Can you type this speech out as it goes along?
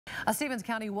A Stevens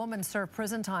County woman served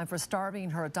prison time for starving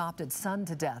her adopted son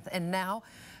to death. And now,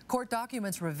 court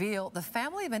documents reveal the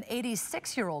family of an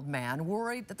 86-year-old man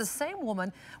worried that the same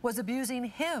woman was abusing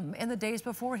him in the days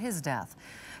before his death.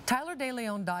 Carole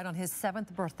Deleon died on his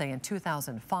 7th birthday in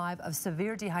 2005 of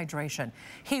severe dehydration.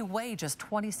 He weighed just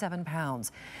 27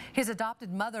 pounds. His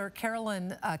adopted mother,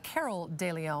 Carole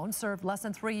Deleon, served less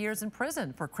than 3 years in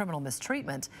prison for criminal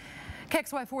mistreatment.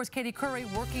 KXY4's Caiti Currey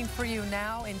working for you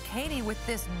now in Caiti with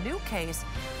this new case.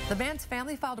 The man's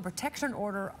family filed a protection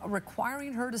order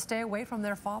requiring her to stay away from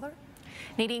their father.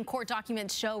 Nadine, court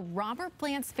documents show Robert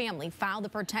Bland's family filed a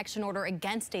protection order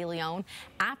against Deleon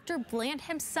after Bland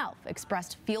himself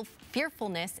expressed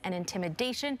fearfulness and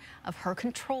intimidation of her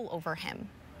control over him.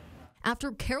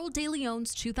 After Carole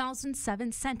Deleon's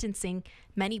 2007 sentencing,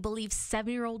 many believe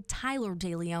 7-year-old Tyler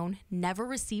Deleon never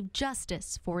received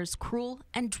justice for his cruel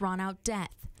and drawn-out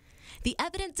death. The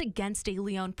evidence against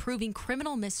Deleon proving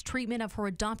criminal mistreatment of her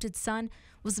adopted son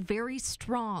was very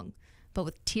strong. But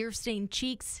with tear-stained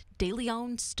cheeks,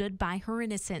 Deleon stood by her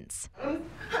innocence. I'm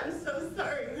so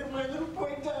sorry that my little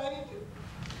boy died.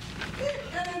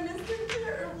 And I missed him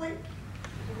terribly.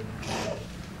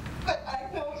 But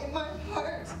I know in my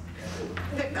heart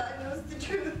that God knows the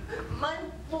truth. My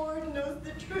Lord knows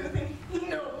the truth, and He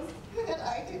knows that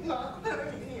I did not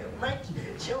hurt any of my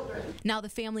children. Now the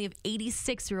family of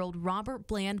 86-year-old Robert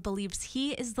Bland believes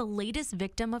he is the latest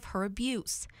victim of her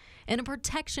abuse. In a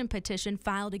protection petition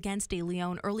filed against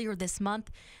Deleon earlier this month,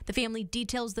 the family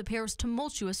details the pair's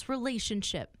tumultuous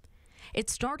relationship. It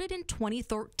started in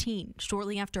 2013,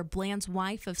 shortly after Bland's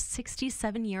wife of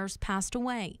 67 years passed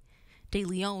away.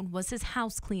 Deleon was his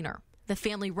house cleaner. The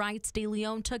family writes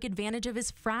Deleon took advantage of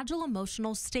his fragile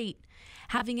emotional state,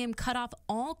 having him cut off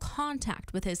all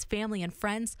contact with his family and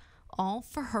friends, all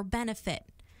for her benefit,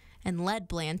 and led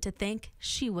Bland to think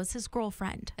she was his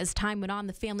girlfriend. As time went on,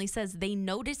 the family says they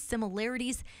noticed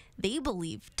similarities they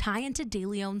believe tie into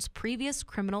Deleon's previous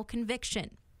criminal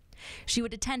conviction. She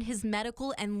would attend his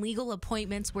medical and legal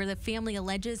appointments where the family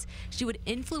alleges she would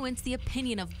influence the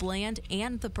opinion of Bland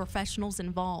and the professionals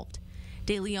involved.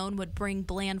 Deleon would bring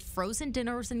Bland frozen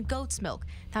dinners and goat's milk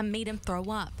that made him throw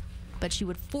up, but she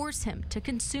would force him to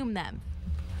consume them.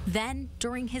 Then,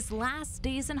 during his last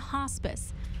days in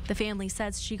hospice, the family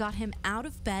says she got him out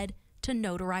of bed to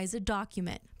notarize a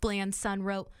document. Bland's son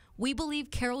wrote, "We believe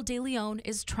Carole Deleon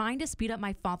is trying to speed up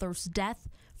my father's death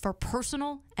for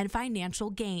personal and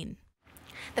financial gain."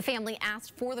 The family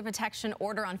asked for the protection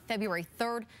order on February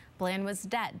 3rd. Bland was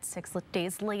dead 6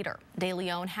 days later.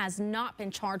 Deleon has not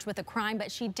been charged with a crime,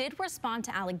 but she did respond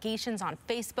to allegations on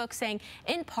Facebook saying,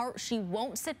 in part, she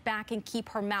won't sit back and keep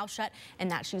her mouth shut and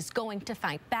that she's going to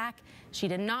fight back. She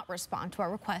did not respond to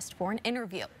our request for an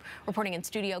interview. Reporting in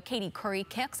studio, Caiti Currey,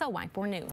 KXLY4 News.